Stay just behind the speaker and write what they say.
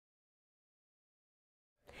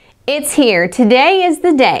It's here. Today is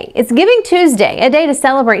the day. It's Giving Tuesday, a day to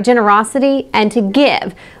celebrate generosity and to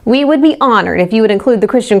give. We would be honored if you would include the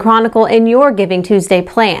Christian Chronicle in your Giving Tuesday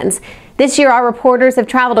plans. This year, our reporters have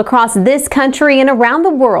traveled across this country and around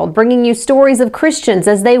the world, bringing you stories of Christians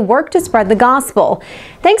as they work to spread the gospel.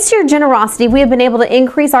 Thanks to your generosity, we have been able to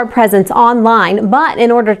increase our presence online, but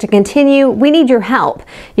in order to continue, we need your help.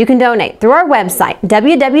 You can donate through our website,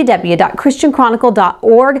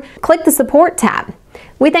 www.christianchronicle.org. Click the Support tab.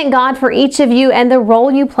 We thank God for each of you and the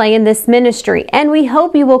role you play in this ministry, and we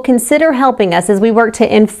hope you will consider helping us as we work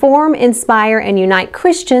to inform, inspire, and unite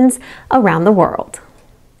Christians around the world.